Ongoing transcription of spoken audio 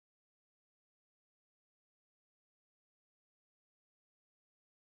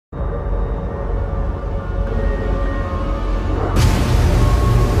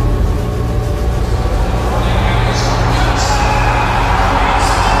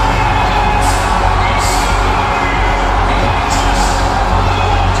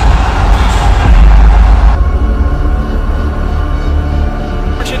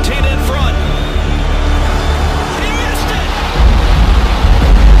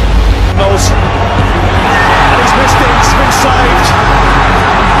signals. And he's missed it, it's been saved.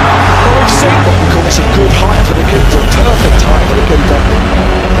 Well, we've seen what we call some good height for the keeper, perfect height for the keeper.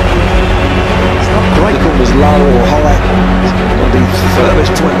 It's not great called as low or high. It's got the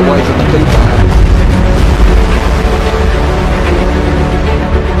furthest point away from the keeper.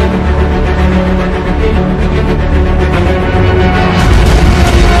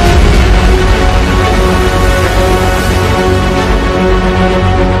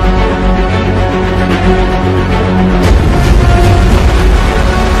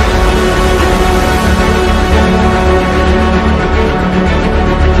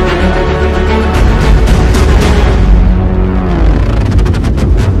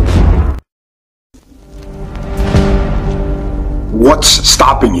 What's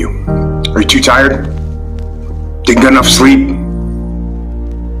stopping you? Are you too tired? Didn't get enough sleep?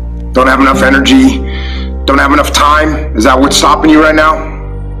 Don't have enough energy? Don't have enough time? Is that what's stopping you right now?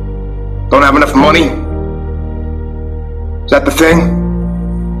 Don't have enough money? Is that the thing?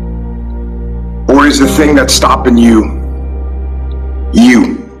 Or is the thing that's stopping you,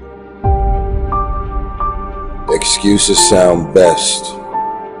 you? Excuses sound best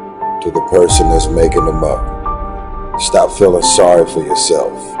to the person that's making them up. Stop feeling sorry for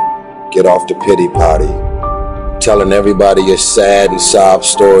yourself. Get off the pity potty. Telling everybody your sad and sob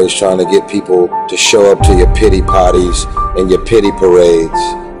stories, trying to get people to show up to your pity potties and your pity parades.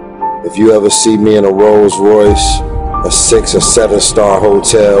 If you ever see me in a Rolls Royce, a 6 or 7-star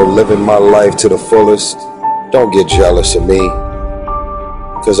hotel, living my life to the fullest, don't get jealous of me,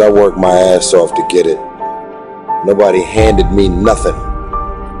 because I worked my ass off to get it. Nobody handed me nothing.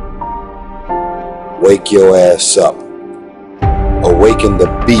 Wake your ass up. Awaken the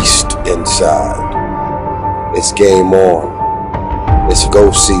beast inside. It's game on. It's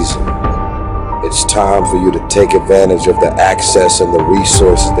go season. It's time for you to take advantage of the access and the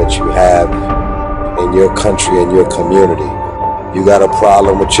resources that you have in your country and your community. You got a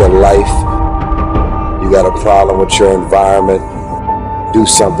problem with your life. You got a problem with your environment. Do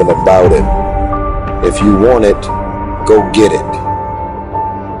something about it. If you want it, go get it.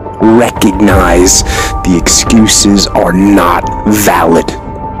 Recognize the excuses are not valid.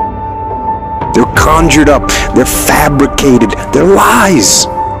 They're conjured up, they're fabricated, they're lies.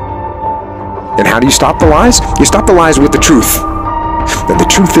 And how do you stop the lies? You stop the lies with the truth. And the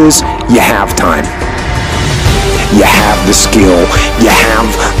truth is, you have time. You have the skill, you have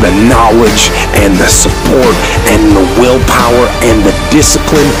the knowledge and the support and the willpower and the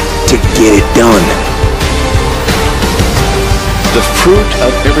discipline to get it done. The fruit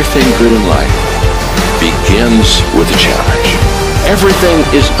of everything good in life begins with a challenge. Everything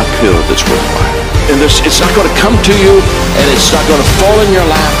is uphill that's worthwhile. And it's not going to come to you, and it's not going to fall in your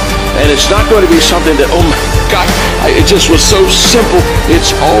lap, and it's not going to be something that, oh my God, it just was so simple.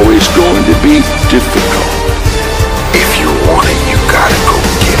 It's always going to be difficult. If you want it, you gotta go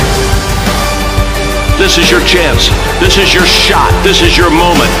get it. This is your chance. This is your shot. This is your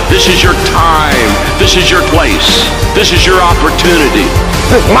moment. This is your time. This is your place. This is your opportunity.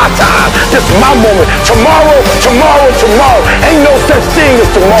 This is my time. This is my moment. Tomorrow, tomorrow, tomorrow. Ain't no such thing as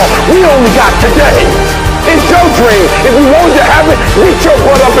tomorrow. We only got today. It's your dream. If you wanted to have it, reach your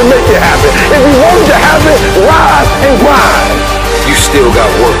butt up and make it happen. If you wanted to have it, rise and grind. You still got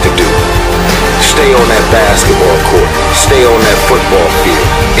work to do. Stay on that basketball court. Stay on that football field.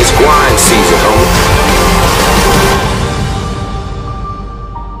 It's grind season, homie.